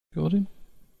Recording?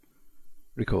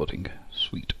 Recording.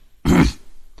 Sweet.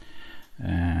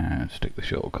 And stick the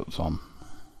shortcuts on.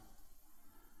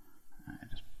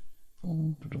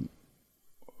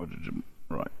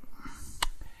 Right.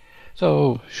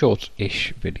 So,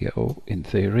 short-ish video, in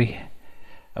theory,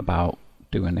 about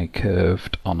doing a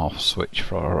curved on-off switch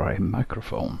for a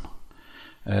microphone.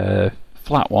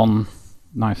 Flat one,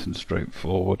 nice and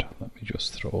straightforward. Let me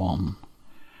just throw on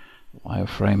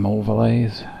wireframe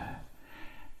overlays.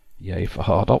 Yay for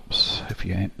hard ops. If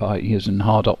you ain't using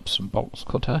hard ops and box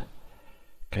cutter,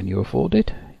 can you afford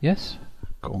it? Yes?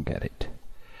 Go and get it.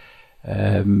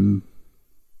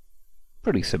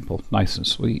 Pretty simple, nice and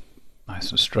sweet, nice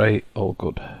and straight, all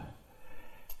good.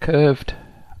 Curved,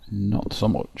 not so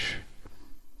much.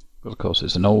 But of course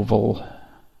it's an oval,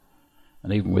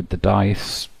 and even with the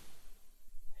dice,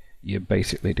 you're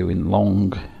basically doing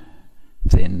long,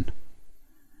 thin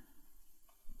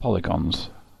polygons,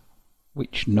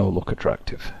 which no look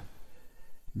attractive.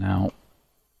 Now,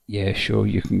 yeah, sure,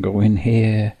 you can go in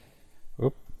here,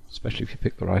 especially if you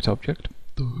pick the right object,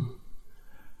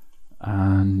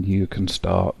 and you can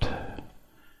start,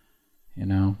 you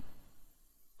know,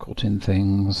 cutting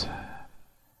things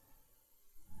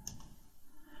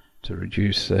to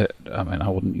reduce it. I mean, I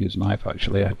wouldn't use knife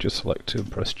actually, I'd just select 2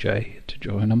 and press J to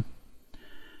join them.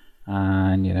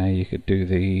 And you know, you could do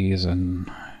these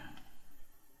and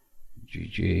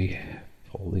GG,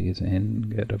 pull these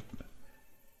in, get a,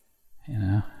 you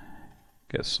know,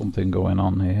 get something going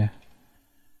on here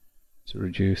to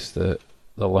reduce the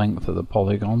length of the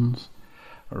polygons.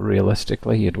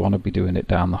 Realistically, you'd want to be doing it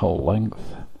down the whole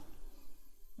length,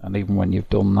 and even when you've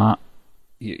done that,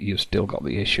 you've still got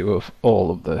the issue of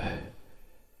all of the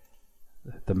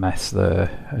mess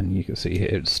there, and you can see here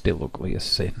it's still ugly as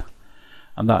sin.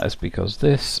 And that is because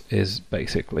this is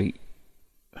basically,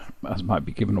 as might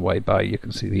be given away by, you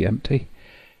can see the empty,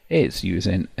 it's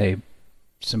using a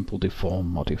simple deform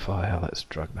modifier. Let's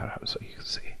drag that out so you can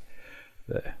see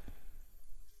there.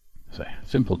 So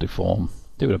simple deform,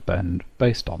 do a bend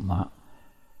based on that.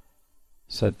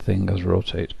 Said thing as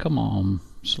rotate. Come on,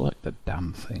 select the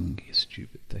damn thing, you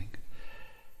stupid thing.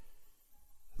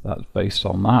 That's based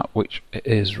on that, which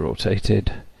is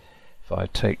rotated. If I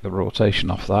take the rotation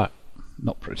off that,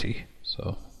 not pretty.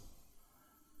 So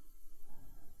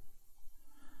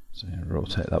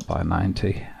rotate that by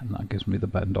 90, and that gives me the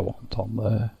bend I want on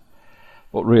there.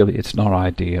 But really it's not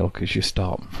ideal because you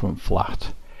start from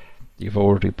flat. You've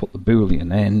already put the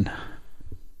boolean in.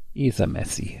 It's a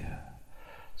messy.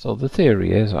 So the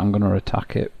theory is I'm going to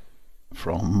attack it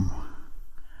from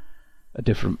a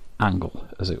different angle,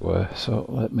 as it were. So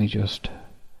let me just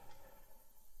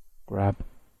grab,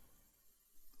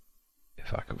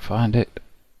 if I can find it,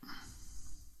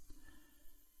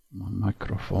 my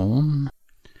microphone.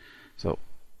 So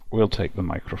we'll take the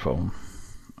microphone.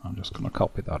 I'm just going to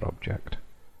copy that object.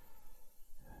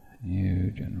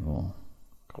 New general,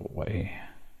 go away.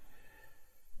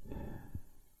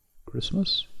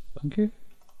 Christmas, thank you.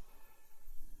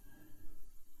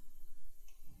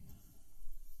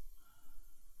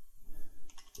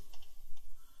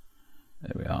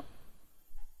 There we are.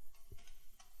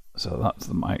 So that's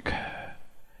the mic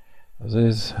as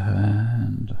is,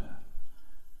 and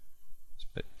it's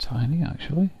a bit tiny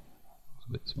actually. It's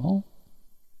a bit small.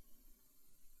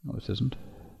 No, it isn't.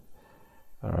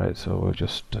 Alright, so we'll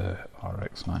just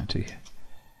RX90.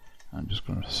 I'm just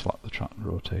going to slap the track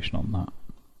rotation on that.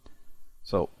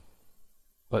 So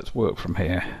let's work from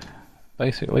here.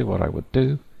 Basically what I would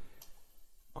do,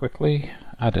 quickly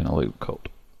add in a loop cut,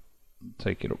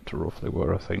 take it up to roughly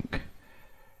where I think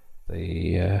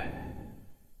the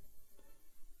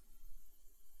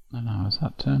no, has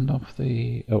that turned off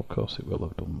the, oh, of course it will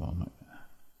have done, won't it?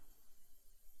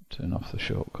 Turn off the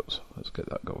shortcuts. Let's get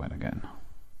that going again.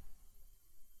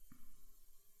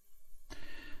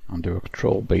 I'll do a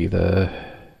Control B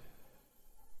there,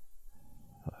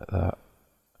 like that.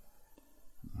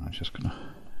 I'm just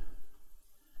gonna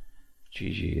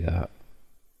GG that,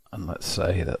 and let's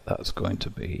say that that's going to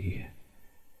be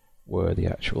where the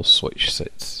actual switch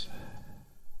sits.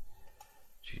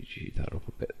 GG that up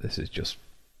a bit. This is just,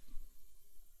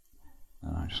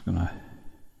 and I'm just gonna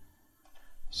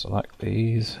select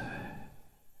these.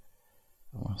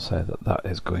 I'll say that that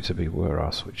is going to be where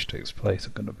our switch takes place.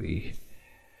 I'm going to be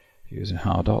using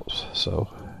hard ops, so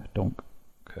don't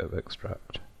curve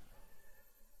extract.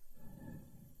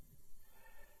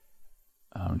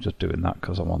 I'm just doing that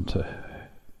because I want to,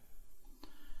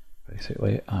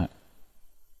 basically I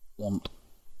want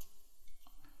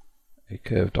a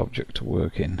curved object to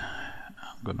work in.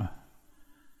 I'm going to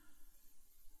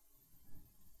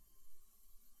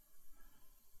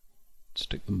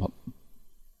stick the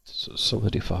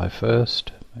solidify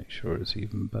first, make sure it's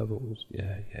even bevels.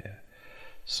 Yeah,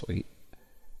 sweet.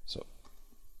 So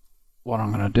what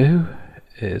I'm going to do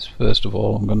is, first of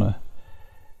all, I'm going to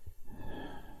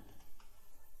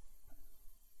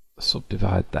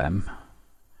subdivide them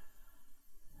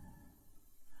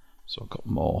so I've got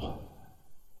more,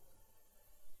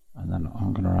 and then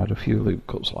I'm going to add a few loop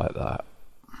cuts like that.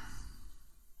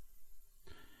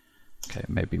 Okay,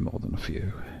 maybe more than a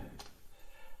few.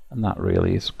 And that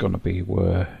really is going to be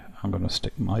where I'm going to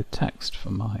stick my text for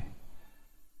my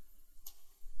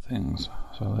things.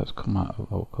 So let's come out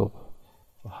of local,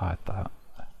 we'll hide that,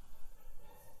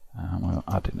 and we'll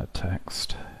add in a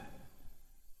text.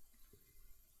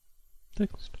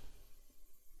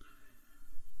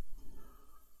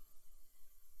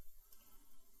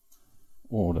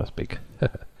 Oh, that's big.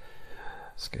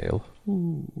 Scale.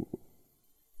 Ooh.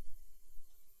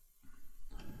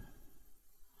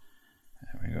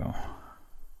 There we go.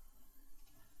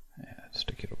 Yeah,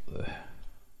 stick it up there.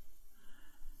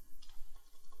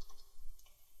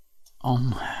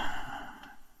 On.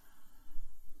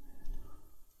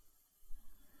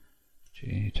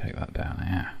 Gee, take that down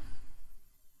here.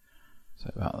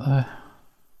 So about there.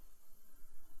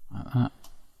 Like that.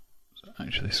 So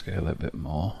actually scale it a bit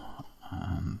more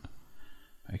and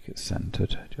make it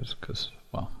centered, just because,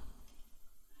 well,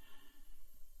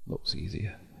 looks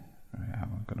easier. Right,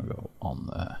 I'm going to go on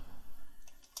there,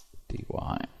 dy,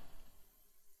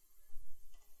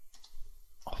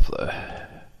 off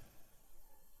there,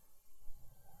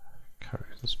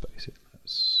 character spacing,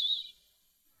 that's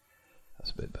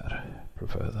a bit better,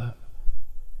 prefer that.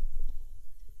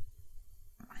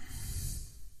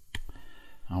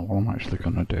 Now what I'm actually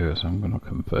going to do is I'm going to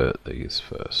convert these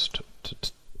first to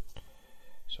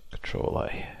so Control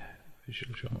A,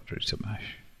 Visual Geometry to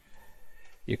Mesh.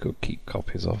 You could keep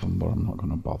copies of them, but I'm not going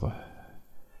to bother.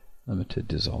 Limited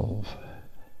dissolve.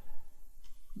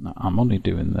 Now, I'm only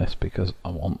doing this because I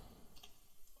want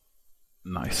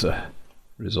nicer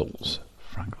results,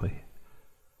 frankly.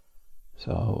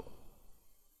 So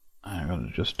I'm going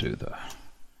to just do that.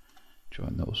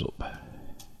 Join those up.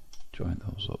 Join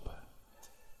those up.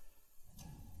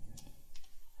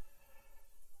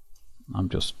 I'm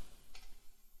just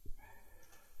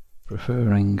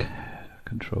preferring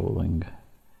controlling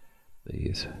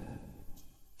these.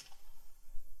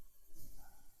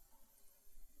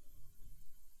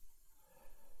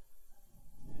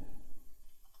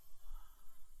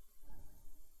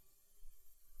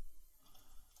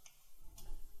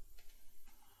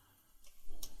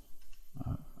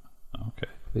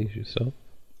 Okay, please yourself.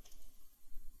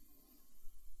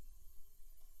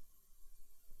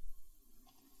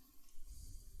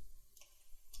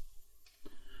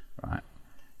 Right.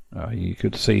 You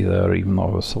could see there, even though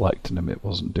I was selecting them, it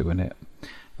wasn't doing it.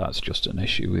 That's just an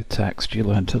issue with text. You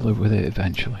learn to live with it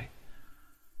eventually.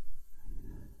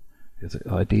 Is it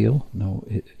ideal? No,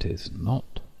 it is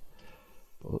not.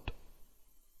 But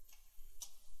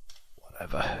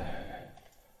whatever.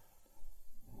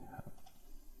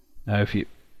 Now if you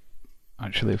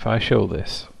actually, if I show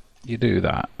this, you do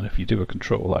that, and if you do a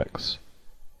Control X,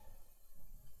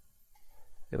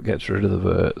 it gets rid of the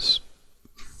verts.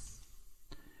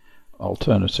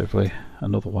 Alternatively,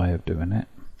 another way of doing it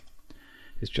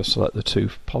is just select the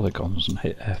two polygons and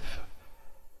hit F.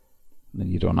 And then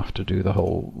you don't have to do the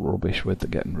whole rubbish with the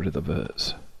getting rid of the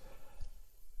verts.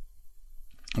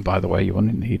 And by the way, you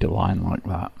only need a line like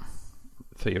that,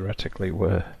 theoretically,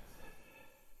 where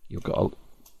you've got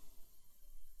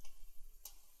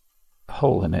a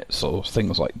hole in it, so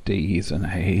things like D's and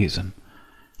A's and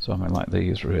something like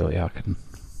these, really,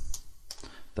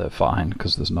 they're fine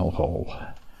because there's no hole.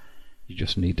 You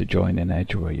just need to join in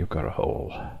edge where you've got a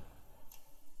hole.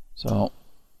 So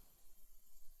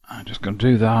I'm just going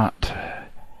to do that.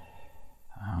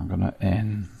 I'm going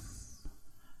to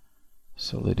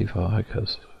solidify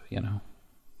because, you know,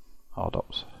 hard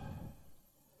ops.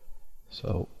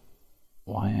 So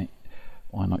why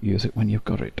not use it when you've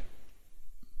got it?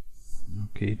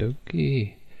 Okie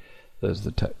dokie. There's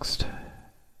the text.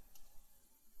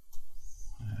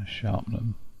 Sharpen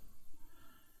them.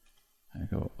 There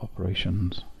you go,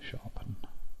 operations, sharpen,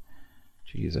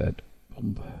 GZ,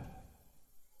 bump.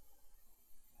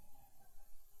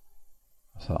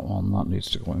 That's that one, that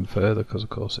needs to go in further because of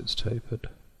course it's tapered.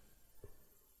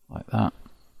 Like that.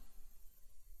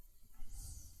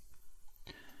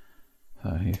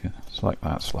 So you can select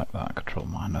that, Control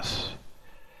minus.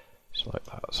 Select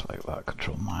that,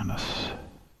 Control minus.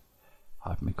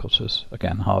 Hide my cutters.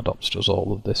 Again, hard ops does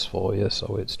all of this for you,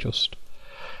 so it's just,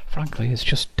 frankly, it's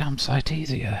just damn sight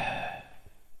easier.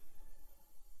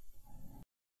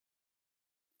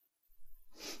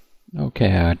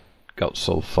 Okay, I got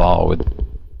so far with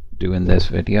doing this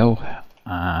video,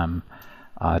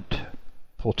 I'd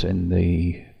put in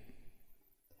the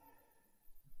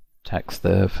text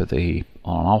there for the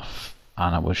on and off,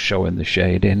 and I was showing the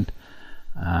shading,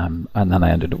 and then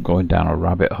I ended up going down a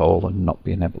rabbit hole and not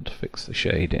being able to fix the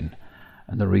shading.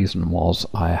 And the reason was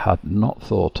I had not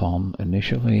thought on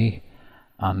initially,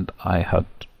 and I had,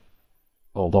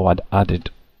 although I'd added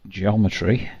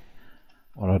geometry,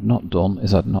 what I'd not done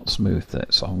is I'd not smoothed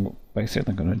it. So I'm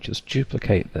basically going to just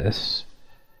duplicate this,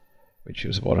 which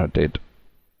is what I did.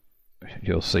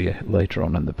 You'll see it later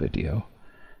on in the video.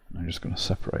 And I'm just going to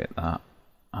separate that,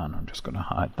 and I'm just going to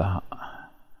hide that,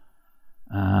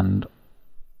 and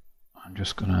I'm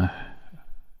just going to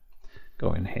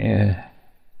go in here,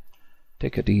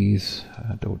 take a D's,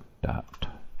 do that,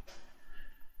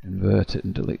 invert it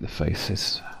and delete the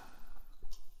faces.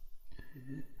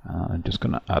 I'm just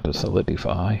going to add a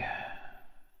solidify,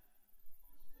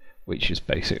 which is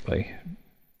basically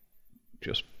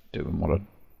just doing what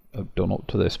I've done up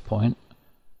to this point.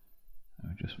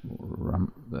 I just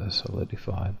ramp the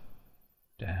solidify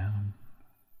down.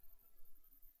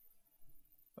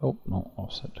 Oh, no,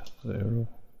 offset 0.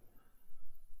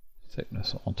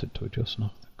 Thickness I wanted to adjust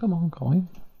now. Come on, coin.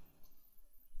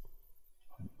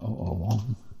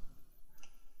 0.001.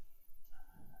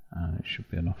 And it should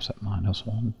be an offset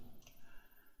 -1.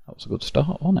 That was a good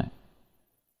start, wasn't it?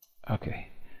 Okay.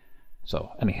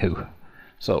 So, anywho.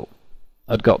 So,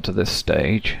 I'd got to this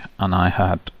stage and I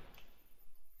had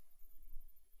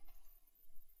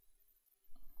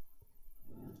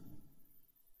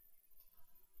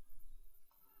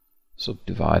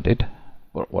subdivided,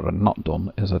 but what I'd not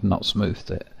done is I'd not smoothed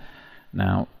it.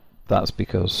 Now, that's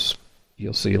because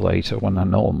you'll see later when I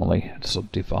normally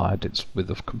subdivide, it's with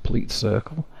a complete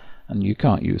circle, and you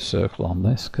can't use circle on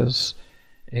this because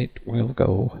it will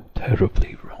go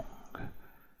terribly wrong,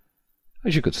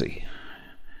 as you could see,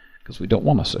 because we don't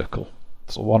want a circle.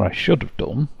 So what I should have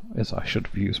done is I should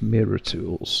have used mirror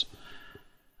tools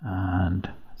and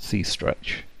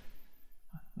swtich.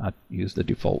 I'd use the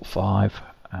default 5,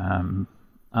 and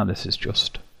this is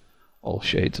just all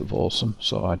shades of awesome.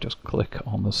 So I just click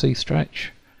on the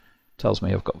swtich, tells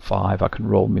me I've got 5. I can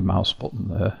roll my mouse button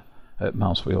there,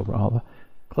 mouse wheel rather,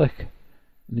 click,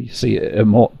 and you see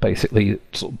it basically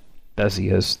sort of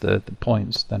beziers the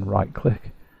points, then right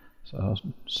click. So I'll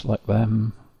select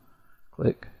them,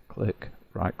 click, click,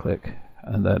 right click,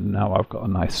 and then now I've got a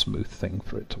nice smooth thing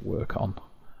for it to work on.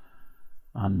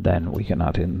 And then we can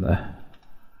add in the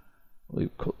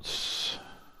loop cuts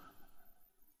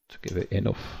to give it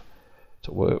enough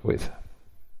to work with.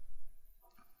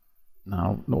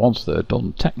 Now, once they're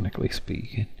done, technically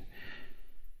speaking,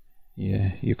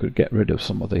 yeah, you could get rid of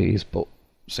some of these, but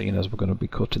seeing as we're going to be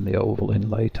cutting the oval in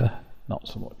later, not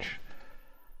so much.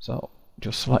 So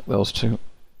just select those two,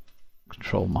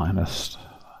 Control minus,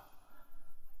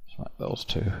 select those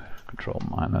two, Control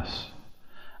minus,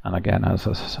 and again, as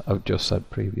I've just said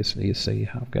previously, you see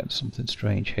I'm getting something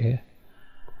strange here.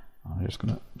 I'm just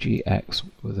going to GX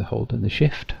with the holding the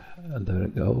shift, and there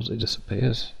it goes, it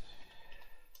disappears.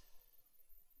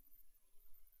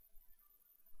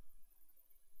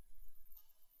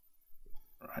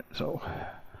 Right, so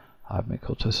hide my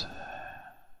cutters,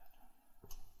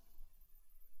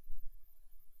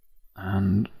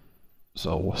 and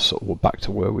so we're back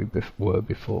to where we were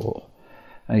before,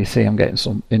 and you see I'm getting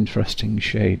some interesting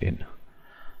shading.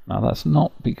 Now that's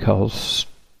not because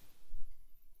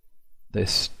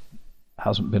this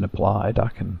hasn't been applied.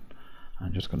 I'm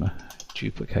just going to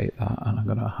duplicate that, and I'm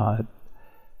going to hide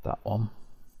that one.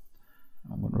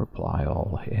 I'm going to apply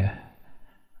all here,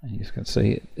 and you can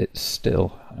see it's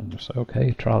still, and just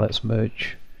okay, try let's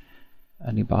merge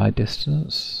any by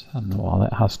distance, and while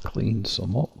it has cleaned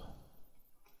some up,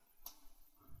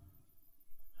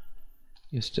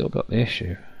 you still got the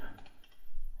issue.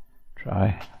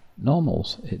 Try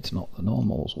normals, it's not the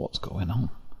normals, what's going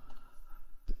on?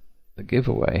 The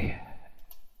giveaway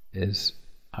is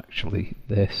actually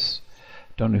this.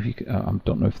 Don't know if you can, I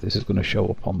don't know if this is going to show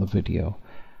up on the video,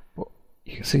 but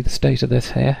you can see the state of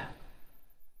this here.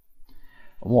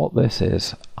 And what this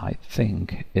is, I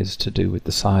think, is to do with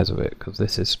the size of it, because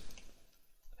this is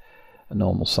a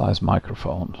normal size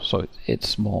microphone, so it's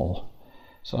small.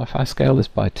 So if I scale this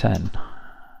by 10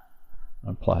 and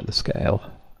apply the scale,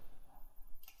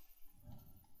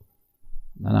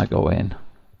 then I go in,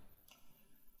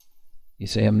 you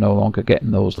see I'm no longer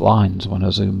getting those lines when I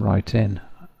zoom right in,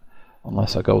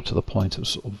 unless I go to the point of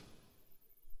sort of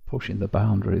pushing the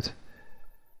boundaries.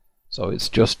 So it's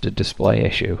just a display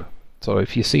issue. So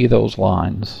if you see those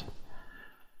lines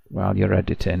while you're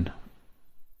editing,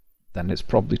 then it's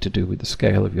probably to do with the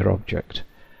scale of your object.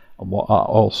 And what that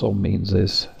also means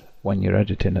is when you're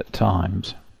editing at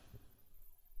times,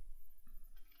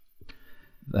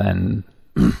 then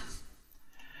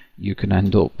you can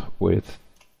end up with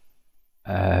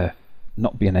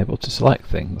not being able to select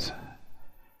things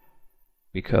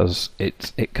because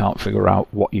it can't figure out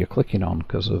what you're clicking on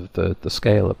because of the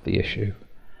scale of the issue.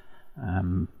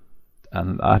 And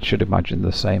I should imagine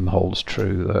the same holds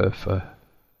true there for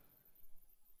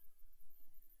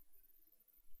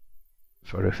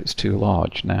if it's too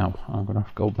large. Now I'm going to have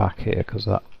to go back here because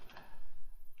that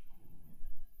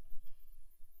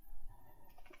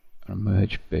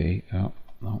merge B. Oh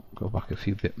no, go back a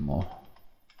few bit more.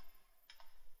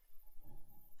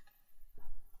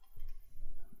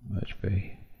 Merge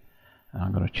B. And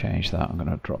I'm going to change that. I'm going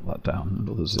to drop that down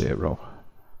another 0.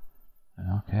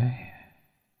 Okay.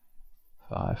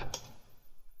 5.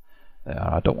 There.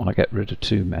 I don't want to get rid of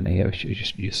too many. As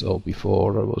you saw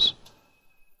before, I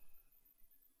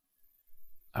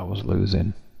was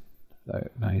losing.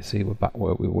 Now you see we're back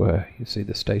where we were. You see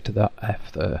the state of that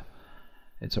F there.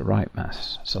 It's a right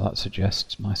mess. So that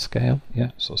suggests my scale.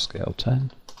 Yeah, so scale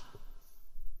 10.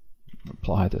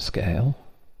 Apply the scale.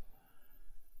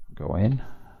 Go in.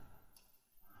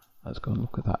 Let's go and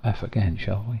look at that F again,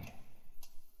 shall we?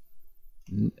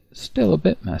 Still a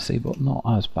bit messy, but not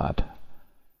as bad.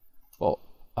 But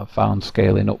I've found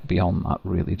scaling up beyond that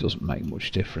really doesn't make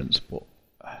much difference. But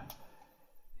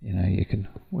you know, you can,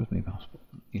 where's my mouse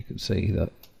button? You can see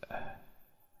that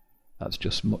that's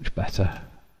just much better.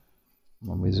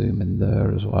 When we zoom in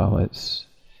there as well, it's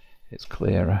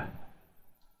clearer.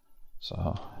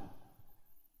 So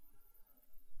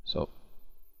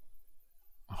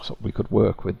we could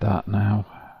work with that now,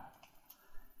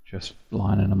 just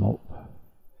lining them up.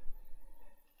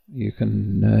 You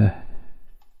can,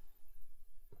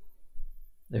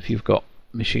 if you've got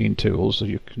machine tools, or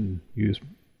you can use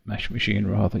Mesh Machine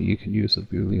rather, you can use the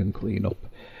Boolean cleanup.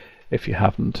 If you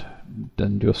haven't,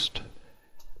 then just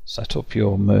set up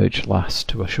your merge last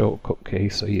to a shortcut key.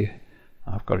 So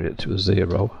I've got it to a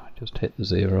 0. Just hit the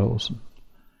zeros and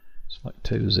select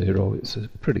 2, 0. It's a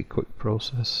pretty quick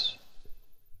process.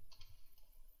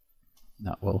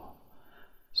 That will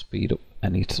speed up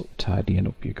any sort of tidying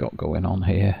up you got going on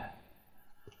here.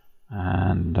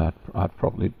 And I'd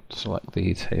probably select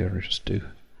these here and just do.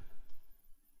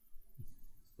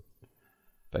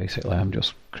 Basically, I'm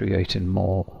just creating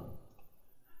more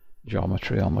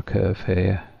geometry on the curve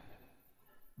here.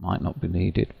 Might not be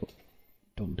needed, but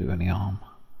don't do any harm.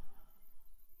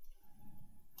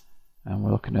 And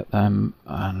we're looking at them,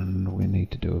 and we need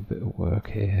to do a bit of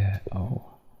work here. Oh.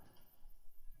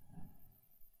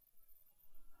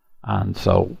 And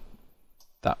so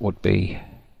that would be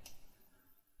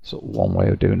sort of one way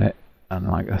of doing it, and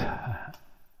like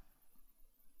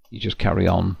you just carry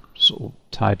on sort of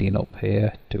tidying up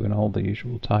here, doing all the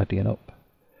usual tidying up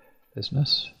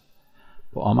business.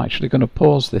 But I'm actually going to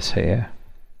pause this here,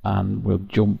 and we'll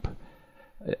jump,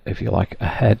 if you like,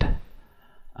 ahead,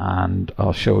 and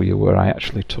I'll show you where I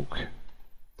actually took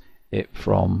it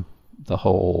from the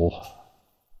whole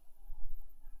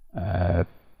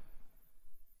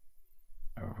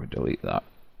if we delete that,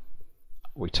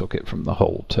 we took it from the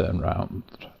whole turnaround,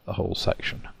 the whole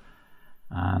section,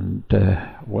 and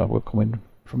where we're coming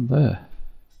from there.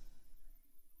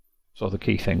 So the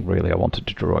key thing really I wanted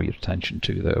to draw your attention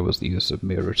to there was the use of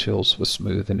mirror tools for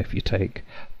smoothing if you take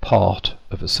part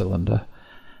of a cylinder,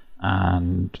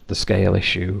 and the scale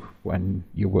issue when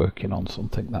you're working on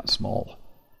something that small.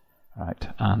 Right,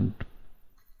 and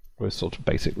we'll sort of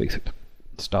basically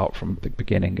start from the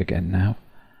beginning again now.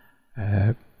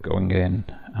 Going in,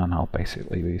 and I'll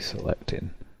basically be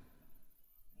selecting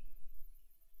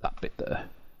that bit there.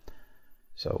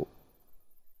 So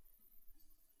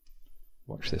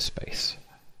watch this space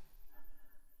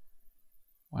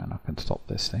when I can stop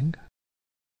this thing.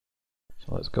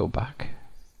 So let's go back,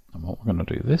 and what we're going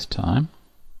to do this time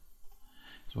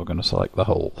is we're going to select the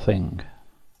whole thing,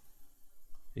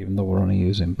 even though we're only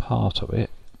using part of it.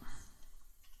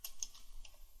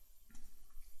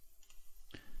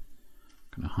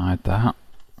 Going to hide that.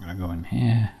 I'm going to go in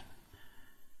here.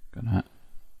 Going to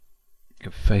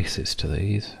give faces to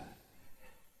these,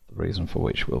 the reason for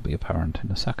which will be apparent in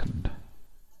a second.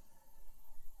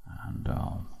 And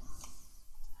I'll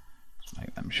just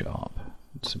make them sharp,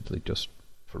 simply just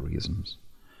for reasons.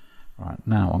 Right,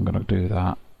 now I'm going to do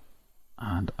that,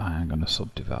 and I am going to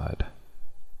subdivide.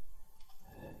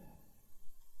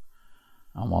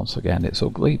 And once again it's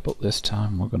ugly, but this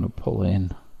time we're going to pull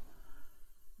in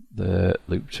the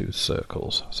loop 2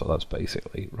 circles. So that's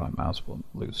basically right mouse button,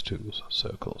 loop 2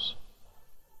 circles.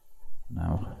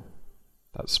 Now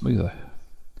that's smoother.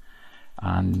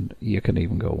 And you can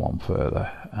even go one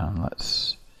further, and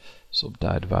let's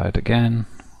subdivide again.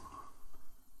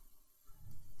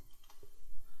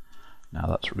 Now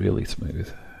that's really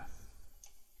smooth.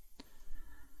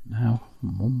 Now,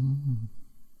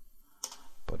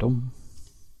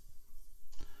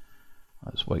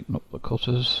 let's weighten up the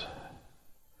cutters.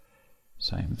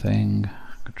 Same thing,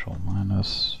 Control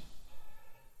minus.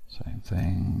 Same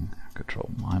thing, Control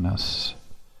minus.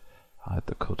 Hide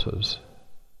the cutters.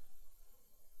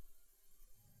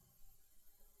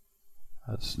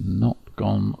 That's not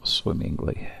gone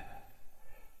swimmingly.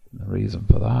 The reason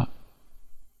for that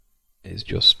is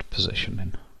just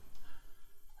positioning.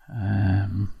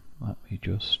 Let me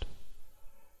just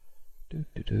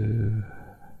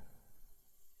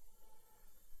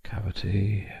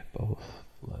cavity both.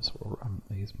 Let's ramp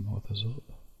these mothers up.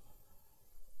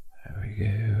 There we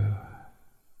go.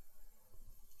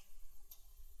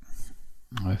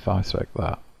 If I select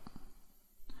that,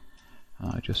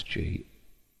 I just cheat,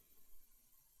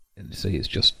 and you see it's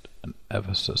just an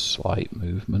ever so slight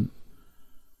movement,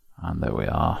 and there we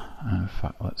are. And in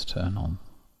fact, let's turn on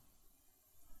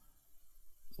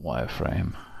the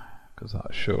wireframe, because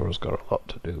that sure has got a lot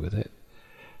to do with it.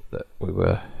 That we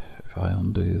were, if I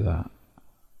undo that,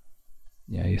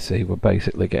 yeah, you see we're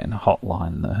basically getting a hot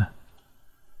line there.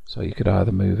 So you could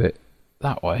either move it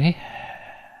that way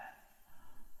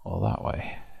or that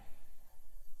way,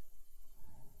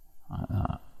 like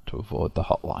that, to avoid the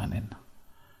hot lining.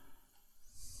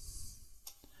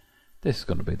 This is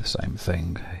going to be the same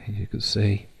thing. You can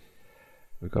see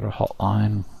we've got a hot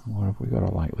line. Where have we got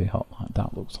a likely hot line?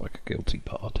 That looks like a guilty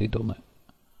party, doesn't it?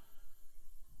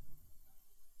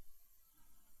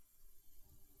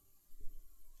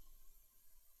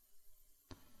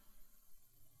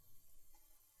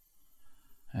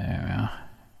 There we are.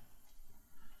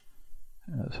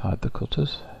 Let's hide the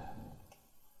cutters.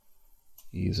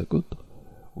 E's are good.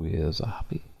 We's are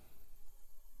happy.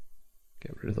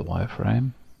 Get rid of the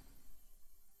wireframe.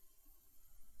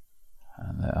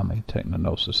 And I mean, taking a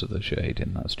notice of the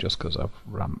shading, that's just because I've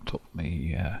ramped up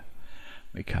my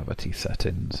cavity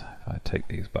settings. If I take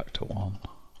these back to 1,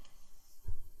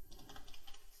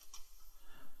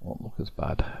 won't look as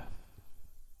bad.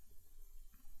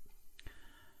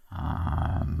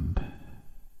 And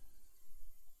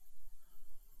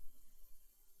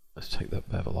let's take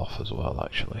that bevel off as well,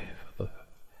 actually. For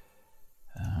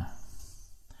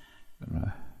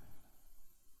the,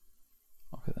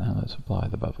 okay, then let's apply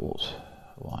the bevels.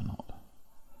 Why not?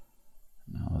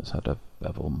 Now let's add a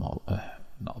bevel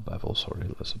not a bevel, sorry,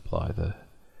 let's apply the...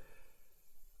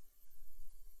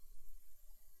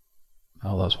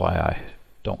 Well, that's why I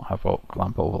don't have a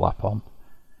clamp overlap on.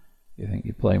 You think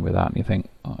you're playing with that and you think,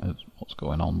 oh, what's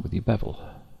going on with your bevel?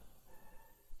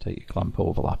 Take your clamp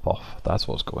overlap off, that's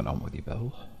what's going on with your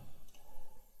bevel.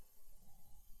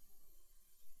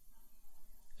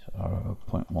 So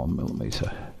 0.1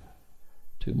 millimeter,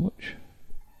 too much.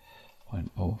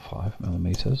 0.05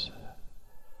 millimeters.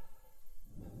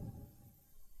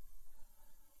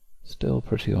 Still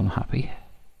pretty unhappy.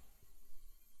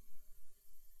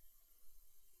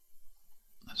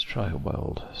 Let's try a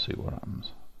weld, see what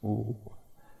happens. Ooh,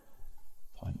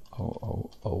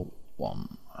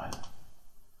 0.0001.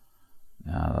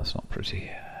 No, that's not pretty.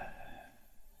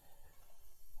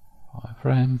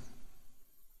 Wireframe.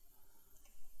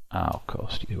 Ah, of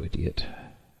course, you idiot.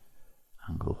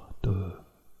 Angle, duh.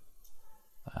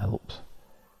 That helps.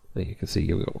 There you can see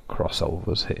you've got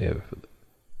crossovers here.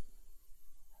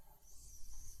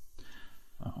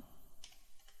 Oh.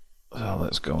 So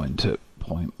let's go into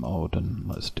point mode and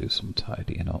let's do some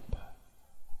tidying up.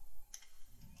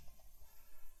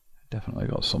 Definitely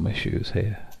got some issues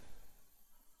here.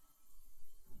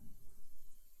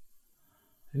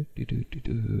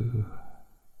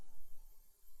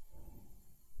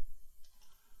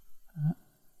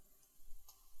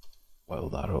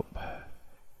 Weld that up.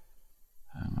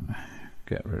 And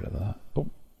get rid of that. Oh,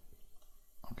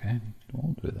 okay,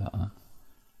 won't do that then.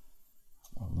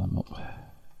 Weld them up.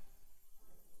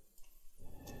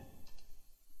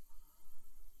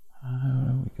 Where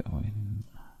are we going?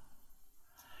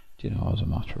 Do you know, as a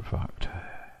matter of fact,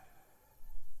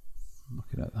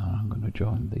 looking at that, I'm going to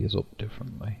join these up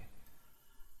differently.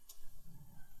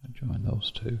 I'm going to join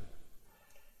those two.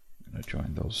 I'm going to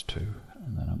join those two,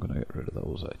 and then I'm going to get rid of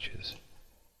those edges.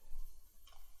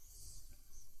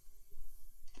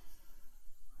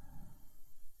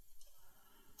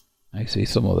 I see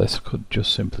some of this could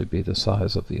just simply be the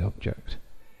size of the object,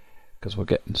 because we're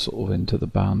getting sort of into the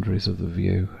boundaries of the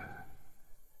view.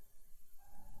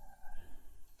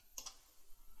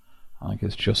 I think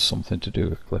it's just something to do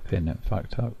with clipping. In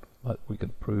fact, we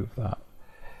could prove that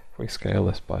If we scale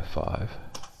this by 5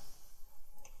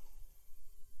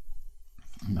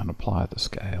 and then apply the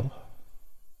scale,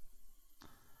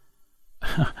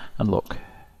 and look,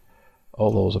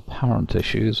 all those apparent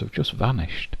issues have just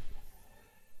vanished.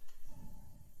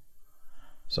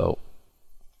 So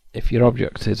if your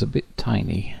object is a bit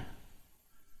tiny,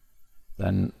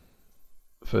 then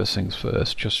first things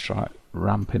first, just try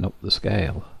ramping up the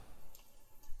scale,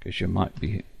 because you might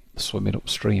be swimming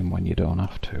upstream when you don't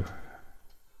have to.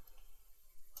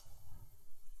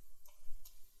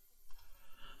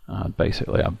 And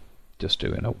basically I'm just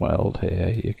doing a weld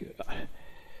here.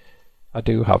 I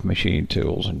do have machine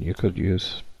tools and you could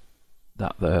use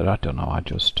that there. I don't know,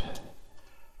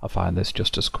 I find this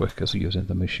just as quick as using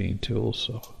the machine tools,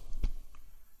 so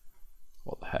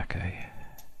what the heck, eh?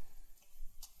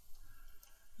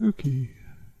 Okay.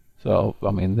 So,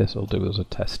 I mean, this will do as a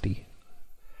testy.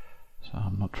 So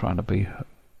I'm not trying to be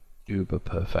uber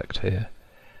perfect here.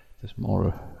 There's more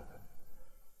a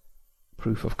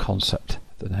proof of concept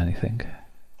than anything.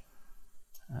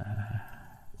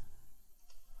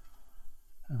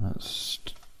 And let's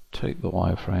take the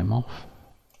wireframe off.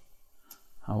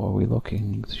 How are we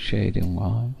looking shading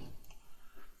wise?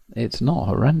 It's not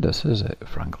horrendous, is it,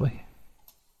 frankly?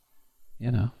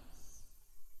 You know.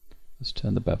 Let's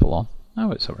turn the bevel on.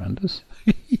 Now it's horrendous.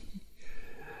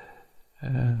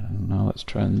 Now let's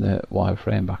turn the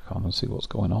wireframe back on and see what's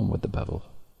going on with the bevel.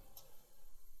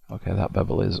 Okay, that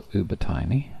bevel is uber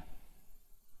tiny.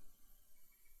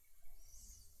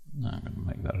 Now I'm going to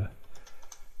make that a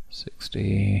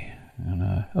 60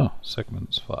 and oh,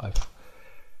 segments 5.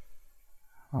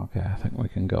 Okay, I think we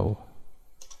can go.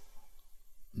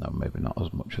 No, maybe not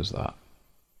as much as that.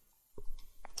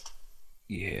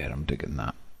 Yeah, I'm digging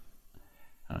that.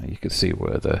 You can see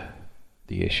where the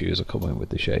issues are coming with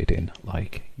the shading,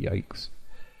 like, yikes.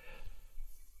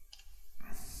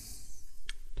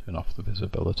 Turn off the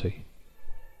visibility.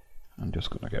 I'm just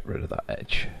going to get rid of that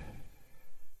edge.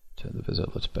 Turn the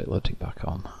visibility back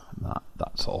on, and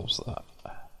that solves that.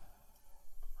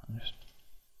 And just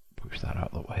push that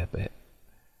out of the way a bit.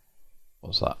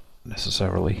 Was that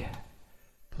necessarily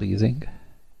pleasing?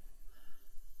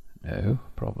 No,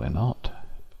 probably not.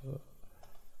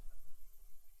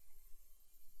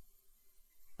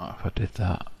 If I did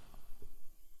that,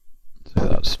 so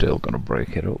that's still going to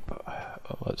break it up.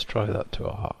 Well, let's try that to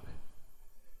arc.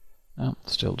 No,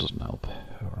 still doesn't help.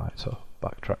 Alright, so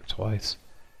backtrack twice.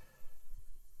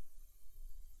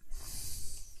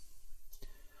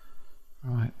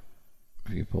 Alright,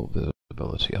 viewport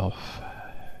visibility off.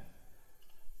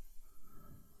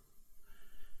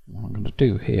 What I'm going to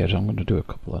do here is I'm going to do a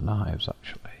couple of knives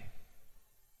actually.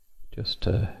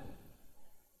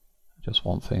 Just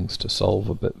want things to solve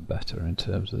a bit better in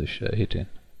terms of the shading.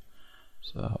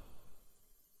 So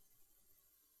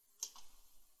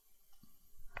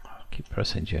I'll keep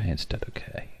pressing J instead of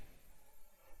K.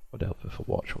 Would help if I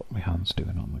watch what my hand's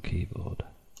doing on the keyboard.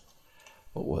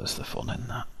 But where's the fun in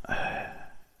that?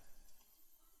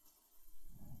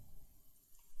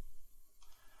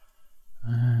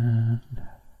 And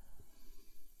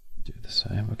do the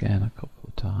same again a couple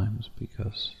of times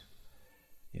because,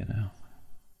 you know,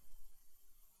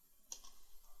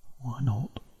 why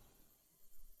not?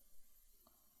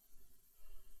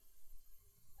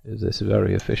 Is this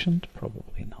very efficient?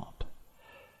 Probably not.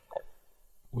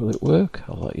 Will it work?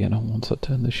 I'll let you know once I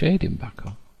turn the shading back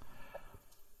on.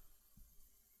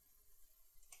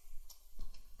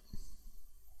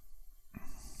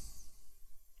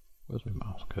 Where's my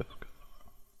mouse cursor?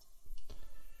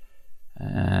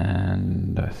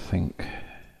 And I think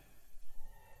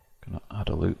I'm going to add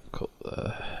a loop cut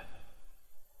there.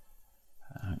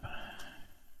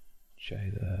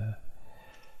 J there.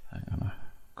 I'm going to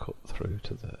cut through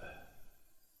to there.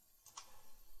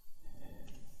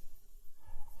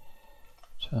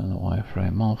 Turn the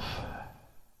wireframe off.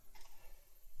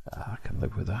 I can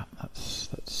live with that.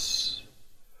 That's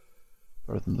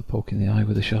better than the poke in the eye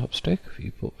with a sharp stick. If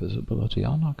you put visibility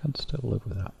on, I can still live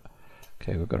with that.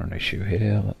 Okay, we've got an issue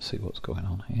here. Let's see what's going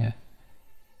on here.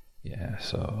 Yeah,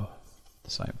 so the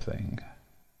same thing.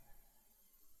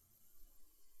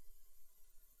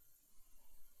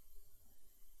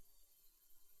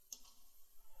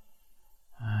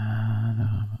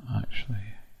 No, actually.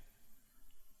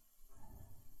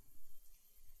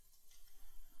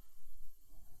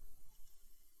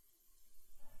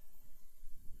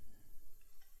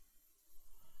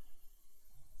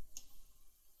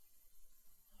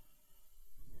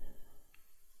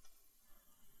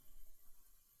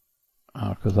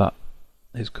 Because that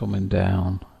is coming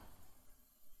down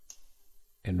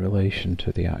in relation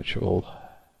to the actual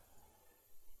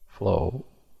flow,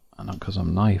 and because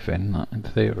I'm knifing, that in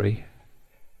theory,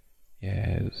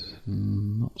 yeah, it's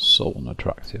not so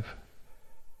unattractive.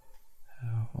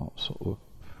 What sort of,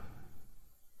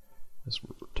 let's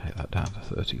take that down to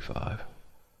 35.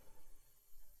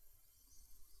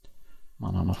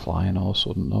 Man on a flying horse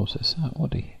wouldn't notice that,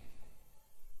 would he?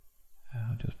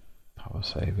 I'll just power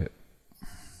save it.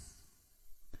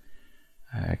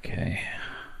 Okay.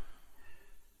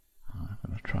 I'm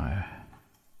going to try a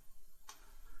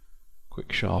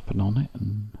quick sharpen on it,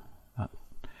 and that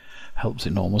helps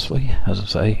enormously. As I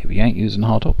say, if you ain't using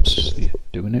hard ups, you're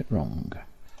doing it wrong.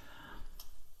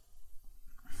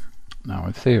 Now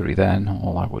in theory then,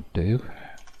 all I would do,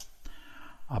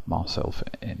 add myself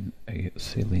in a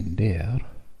cylinder.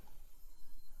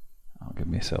 I'll give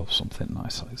myself something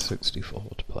nice like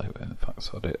 64 to play with. In fact,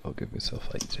 so I'll give myself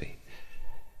 80.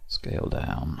 Scale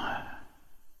down.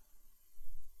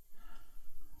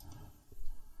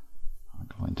 I'll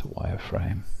go into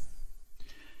wireframe.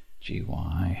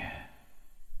 GY.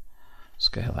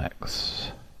 Scale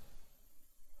X.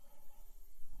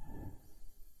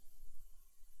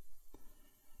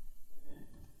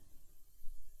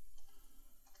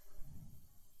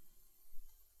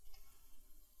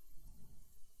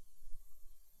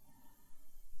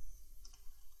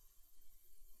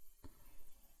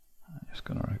 Just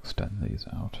going to extend these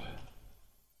out.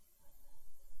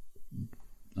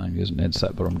 I'm using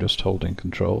inset, but I'm just holding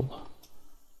control.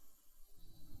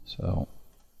 So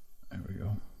there we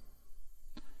go.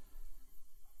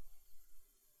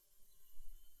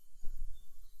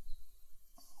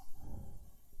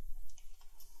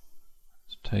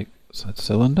 Let's take Z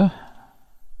cylinder,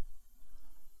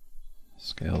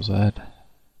 scale Z.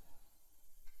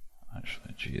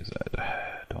 Actually, GZ.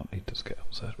 Don't need to scale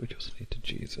Z. We just need to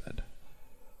GZ.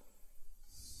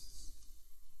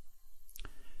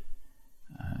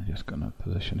 I'm just going to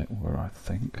position it where I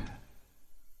think.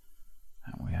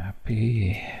 And we're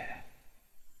happy.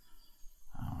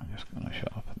 I'm just going to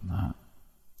sharpen that.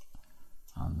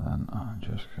 And then I'm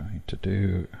just going to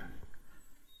do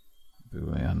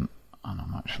Boolean, and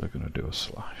I'm actually going to do a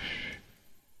slash.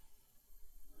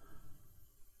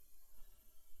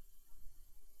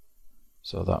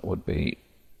 So that would be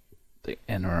the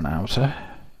inner and outer.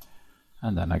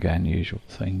 And then again, usual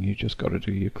thing, you just got to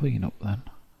do your cleanup then.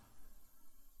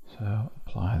 So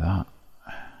apply that.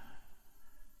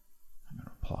 I'm going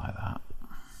to apply that.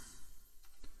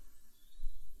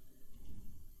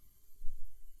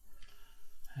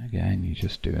 Again, you're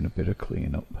just doing a bit of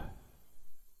cleanup.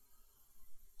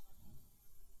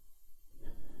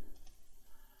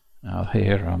 Now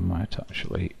here I might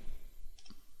actually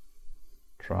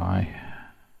try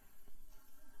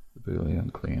the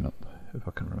Boolean cleanup, if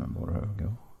I can remember where I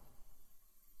go.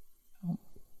 Oh.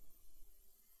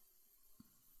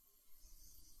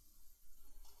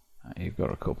 You've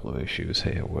got a couple of issues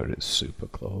here where it's super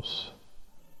close.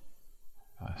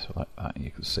 If I select that, you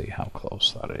can see how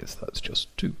close that is. That's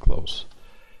just too close.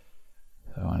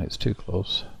 So when it's too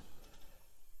close,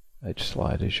 edge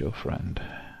slide is your friend.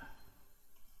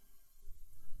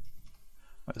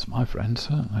 Well, it's my friend,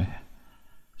 certainly.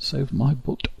 Saved my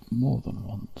butt more than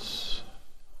once.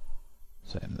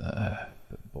 Same there,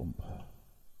 bit bump.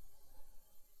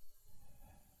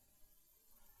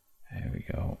 There we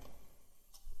go.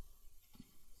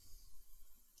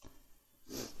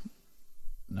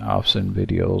 Now I've seen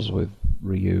videos with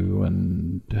Ryu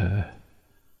and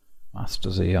Master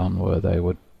Xeon where they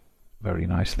would very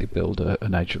nicely build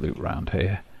an edge loop round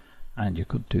here, and you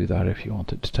could do that if you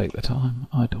wanted to take the time.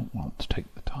 I don't want to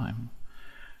take the time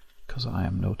because I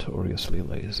am notoriously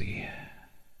lazy.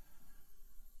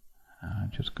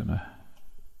 I'm just gonna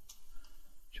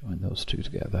join those two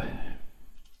together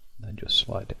and then just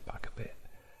slide it back a bit.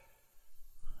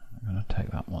 I'm gonna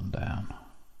take that one down.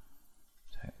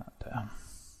 Take that down.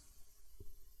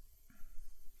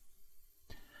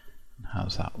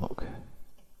 How's that look?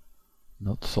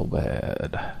 Not so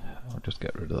bad. I'll just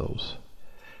get rid of those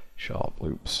sharp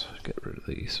loops. Get rid of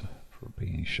these for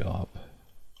being sharp.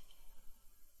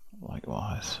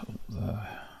 Likewise up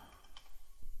there.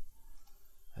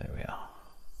 There we are.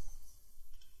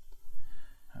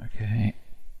 Okay.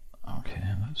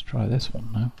 Okay, let's try this one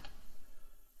now.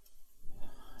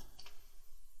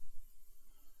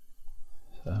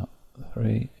 So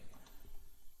 3.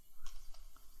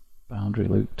 Boundary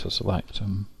loop to select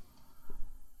them.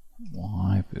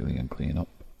 Y, Boolean cleanup.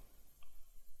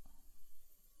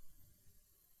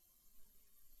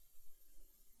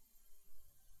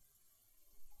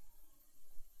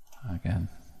 Again,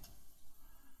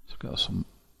 it's got some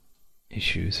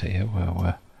issues here where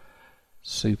we're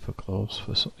super close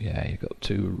for some. Yeah, you've got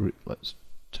two. Let's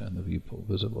turn the viewport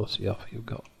visibility off. You've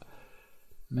got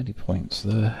many points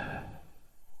there.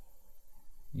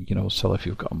 You can always tell if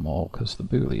you've got them all because the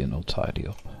Boolean will tidy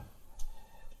up.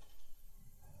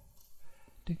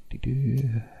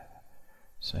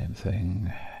 Same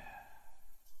thing.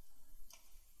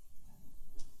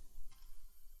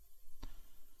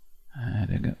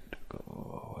 And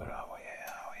go, where are we?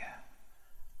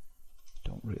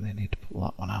 Don't really need to pull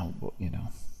that one out, but you know,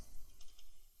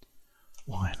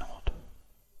 why not?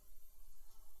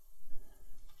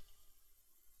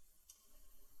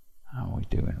 How are we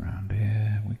doing around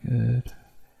here? We good?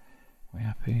 We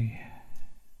happy?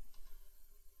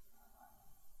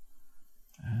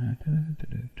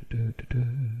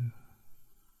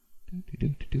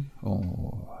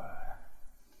 Oh,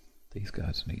 these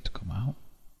guys need to come out.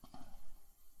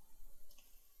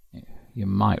 You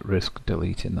might risk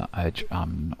deleting that edge.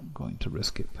 I'm not going to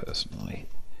risk it personally.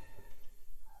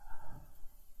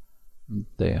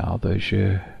 There's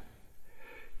your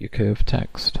curved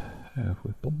text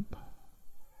with bump.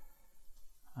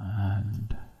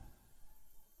 And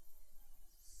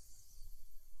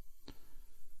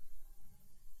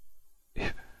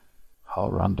how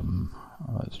random.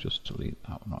 Let's just delete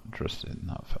that. I'm not interested in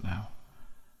that for now.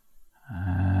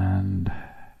 And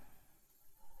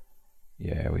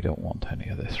yeah, we don't want any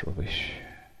of this rubbish.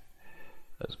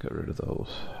 Let's get rid of those.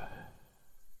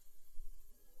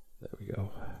 There we go.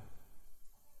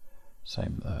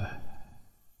 Same there.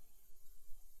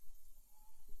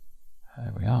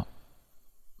 There we are.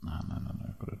 No,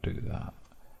 I've got to do that.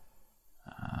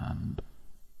 And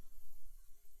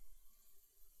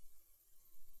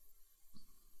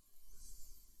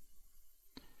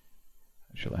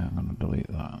actually, I'm going to delete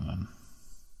that and then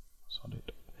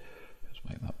solid. Just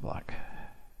make that black.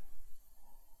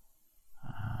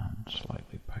 And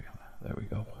slightly pale. There we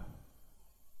go.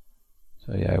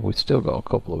 So yeah, we've still got a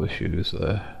couple of issues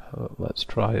there. Let's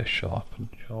try a sharpen,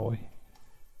 shall we?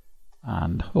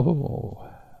 And oh,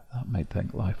 that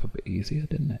made life a bit easier,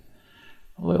 didn't it?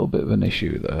 A little bit of an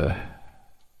issue there,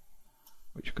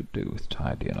 which could do with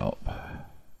tidying up.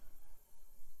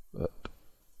 But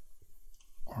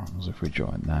what happens if we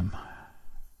join them?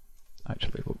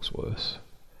 Actually looks worse.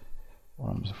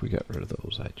 What happens if we get rid of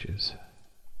those edges?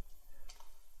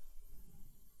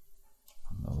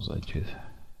 And those edges.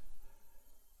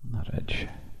 And that edge.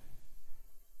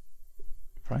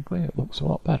 Frankly, it looks a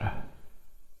lot better.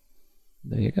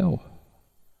 There you go.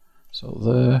 So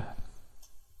there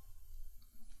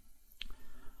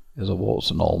is a warts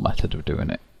and all method of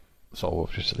doing it. So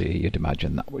obviously you'd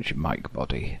imagine that was your mic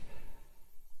body.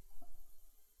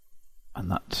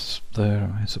 And that's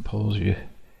there. I suppose you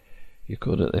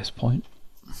could at this point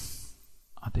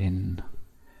add in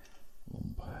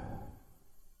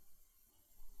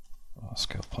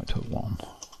scale point of 1.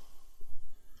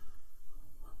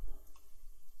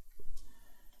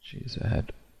 GZ,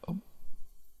 oh.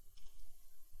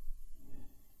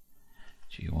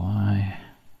 GY,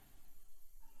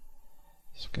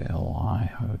 scale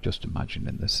Y. I'm just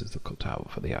imagining this is the cutout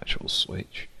for the actual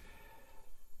switch.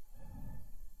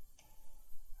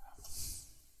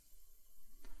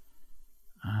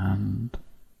 And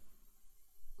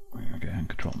we're again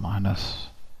control minus.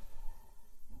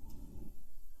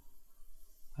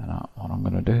 And what I'm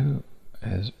going to do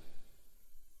is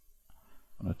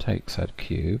I'm going to take said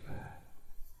cube,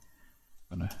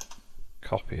 I'm going to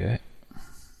copy it.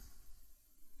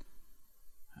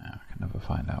 I can never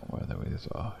find out where these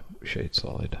are. Shade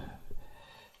solid,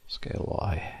 scale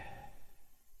Y,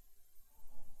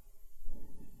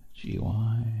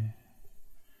 GY,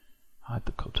 hide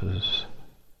the cutters.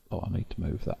 Oh, I need to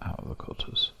move that out of the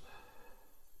cutters.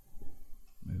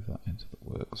 Move that into the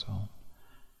work zone.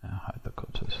 Now hide the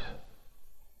cutters.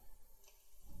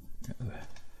 Get the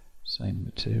same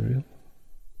material.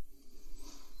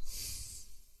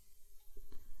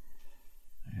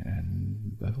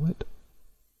 And bevel it.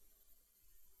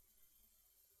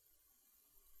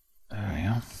 There we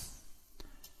are.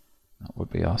 That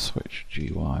would be our switch.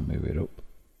 GY, move it up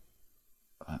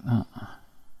like that.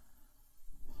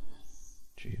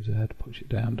 GZ, push it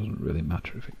down, doesn't really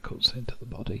matter if it cuts into the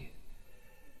body.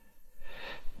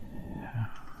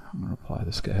 I'm going to apply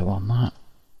the scale on that.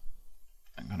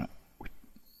 I'm going to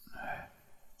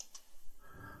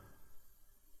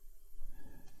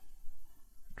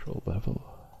control bevel.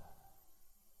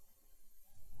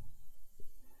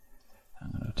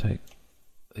 I'm going to take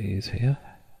these here.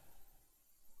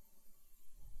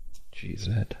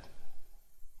 GZ.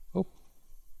 Oh.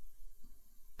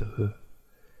 Duh.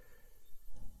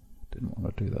 Didn't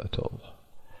want to do that at all.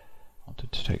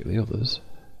 Wanted to take the others.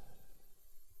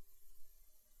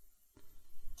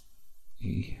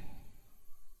 E.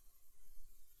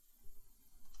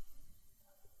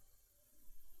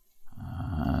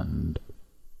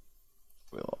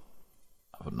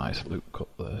 nice loop cut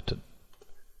there to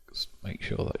make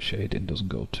sure that shading doesn't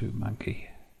go too manky.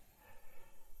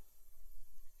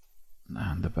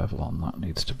 And the bevel on that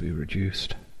needs to be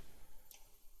reduced.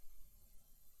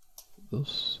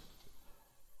 Thus.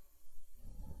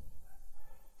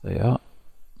 There you are.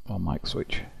 One mic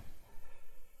switch.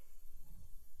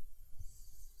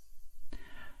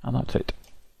 And that's it.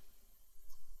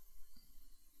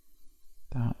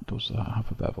 Does that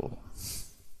have a bevel?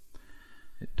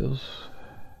 It does.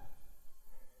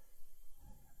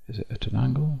 Is it at an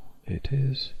angle? It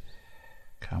is.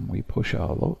 Can we push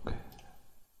our look?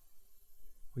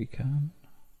 We can.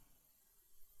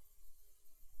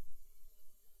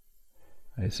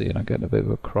 I see, and I'm getting a bit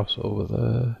of a crossover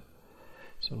there.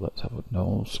 So let's have a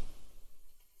nose.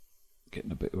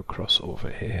 Getting a bit of a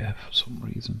crossover here for some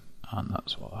reason, and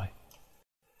that's why.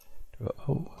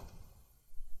 Oh.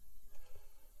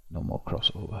 No more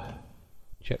crossover.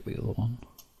 Check the other one.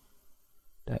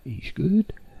 That is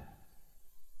good.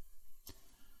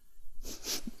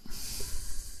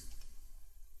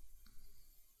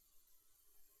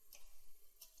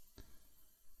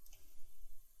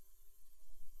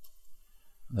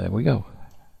 There we go.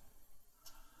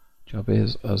 Job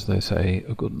is, as they say,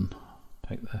 a good one.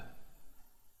 Take the...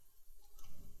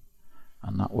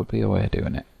 And that would be a way of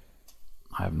doing it.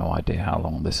 I have no idea how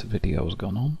long this video has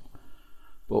gone on.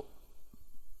 But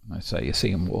I say you're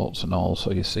seeing warts and all,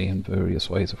 so you're seeing various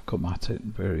ways of come at it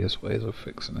and various ways of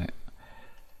fixing it.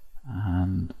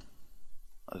 And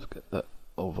let's get the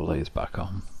overlays back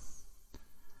on.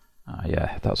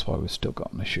 Yeah, that's why we've still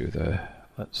got an issue there.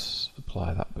 Let's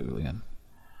apply that boolean.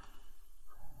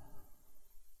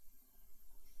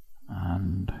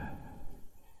 And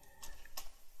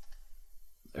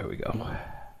there we go.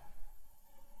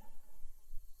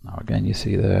 Now again, you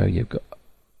see there you've got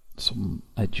some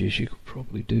edges you could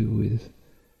probably do with.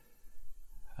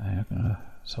 I'm going to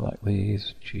select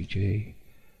these, GG,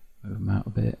 move them out a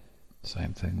bit.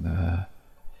 Same thing there,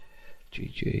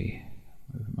 GG,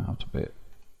 move them out a bit.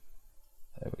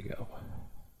 There we go.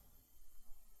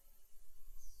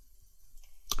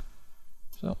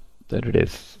 So there it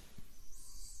is,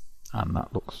 and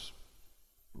that looks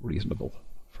reasonable,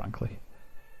 frankly.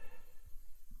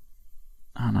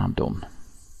 And I'm done.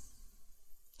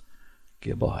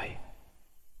 Goodbye.